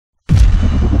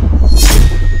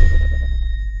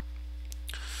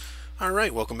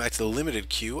Alright, welcome back to the limited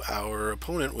queue. Our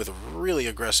opponent with a really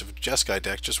aggressive Jeskai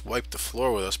deck just wiped the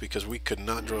floor with us because we could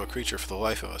not draw a creature for the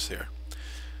life of us here.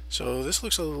 So this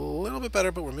looks a little bit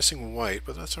better, but we're missing white,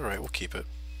 but that's alright, we'll keep it.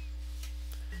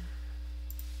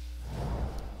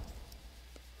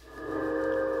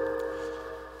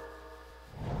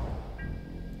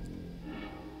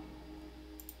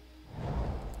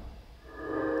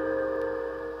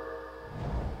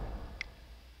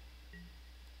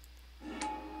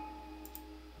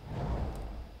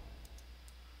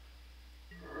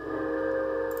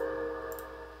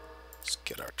 Let's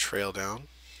get our trail down.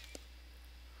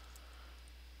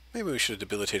 Maybe we should have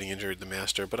debilitating injured the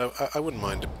master, but I wouldn't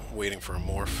mind waiting for a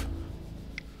morph.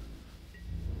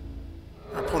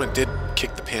 Our opponent did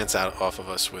kick the pants out off of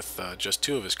us with just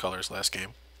 2 of his colors last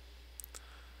game.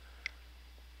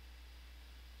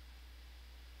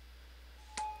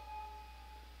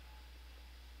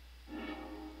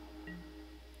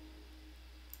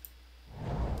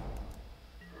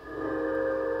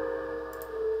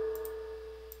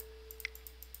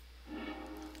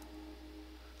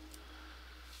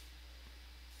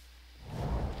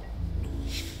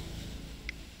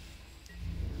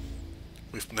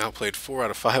 We've now played 4 out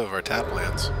of 5 of our tap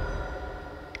lands.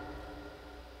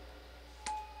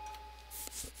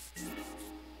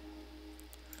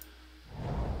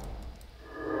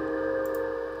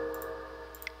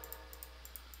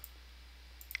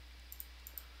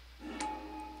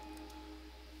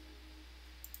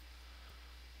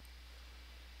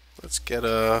 Let's get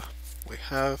we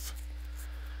have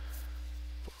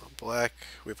black,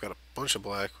 we've got a bunch of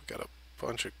black, we've got a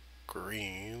bunch of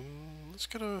green. Let's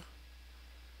get a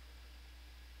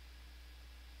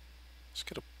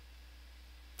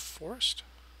forest.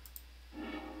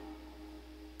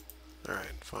 Alright,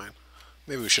 fine.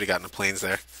 Maybe we should have gotten the plains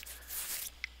there.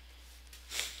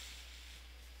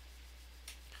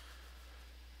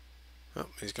 Oh,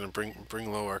 he's gonna bring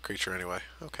low our creature anyway.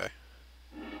 Okay.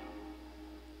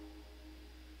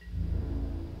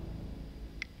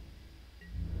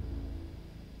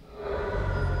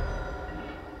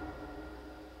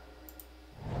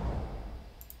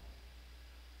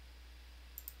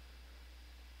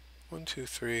 One, two,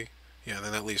 three. Yeah,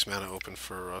 then that leaves mana open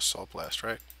for Assault Blast,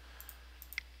 right?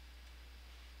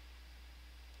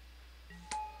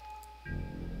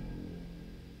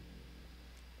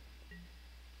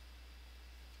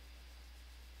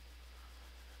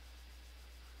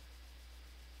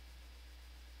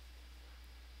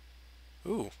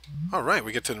 Ooh, alright,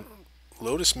 we get to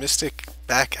Lotus Mystic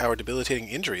back our debilitating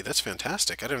injury. That's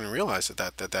fantastic. I didn't even realize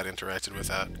that interacted with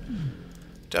that.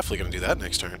 Definitely going to do that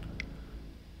next turn.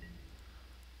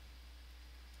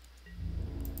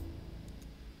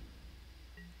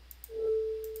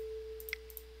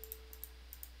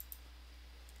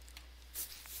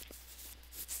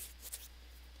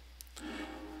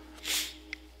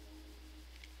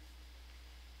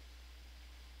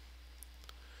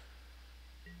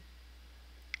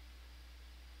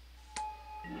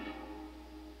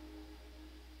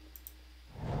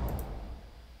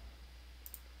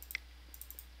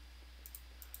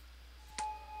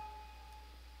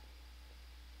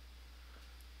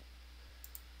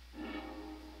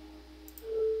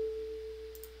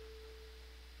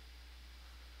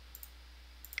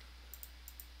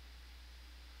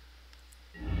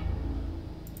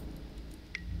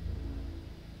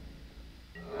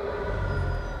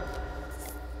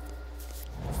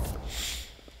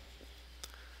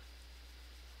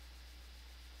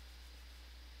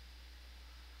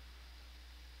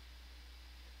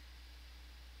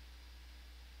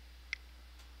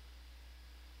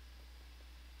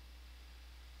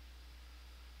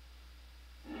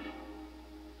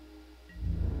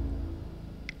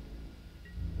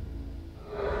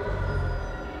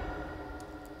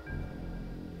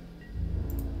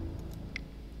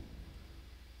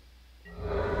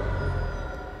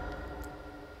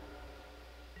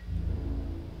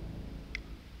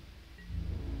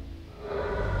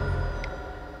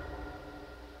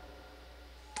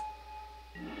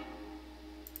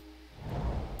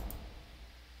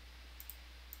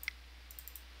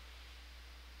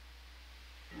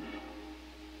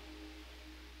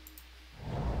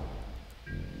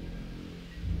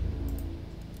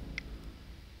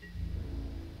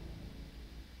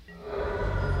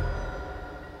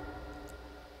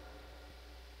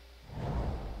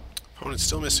 Opponent's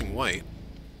still missing white,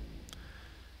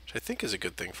 which I think is a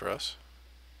good thing for us.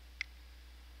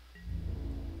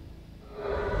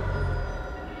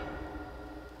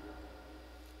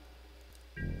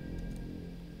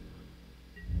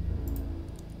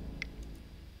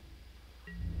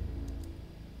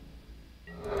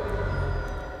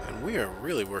 we are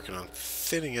really working on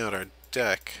thinning out our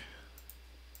deck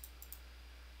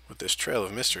with this Trail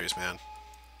of Mysteries, man.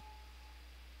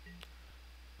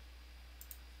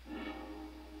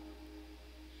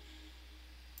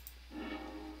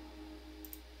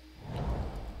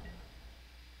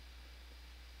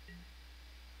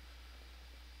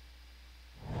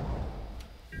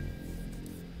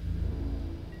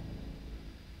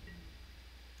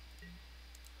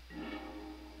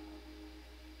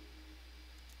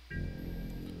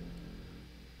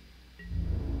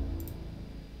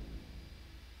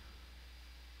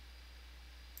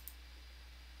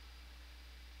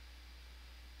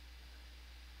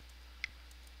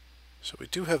 So we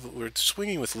do have, we're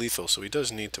swinging with lethal, so he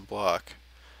does need to block.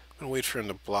 I'm going to wait for him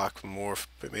to block more,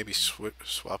 but maybe swip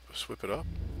it up?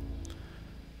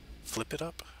 Flip it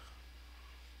up?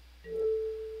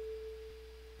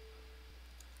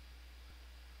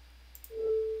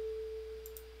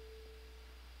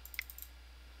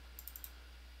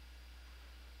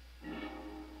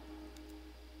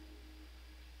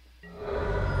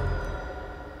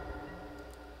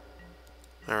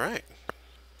 Alright.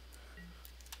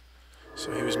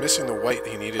 So he was missing the white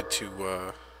he needed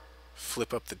to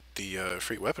flip up the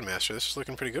Free Weapon Master. This is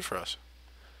looking pretty good for us.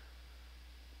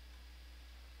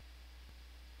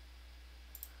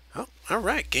 Oh,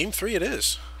 alright, game 3 it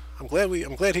is. I'm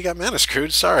glad he got mana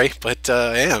screwed, sorry, but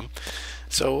I am.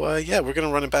 So yeah, we're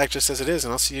gonna run it back just as it is,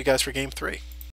 and I'll see you guys for game 3.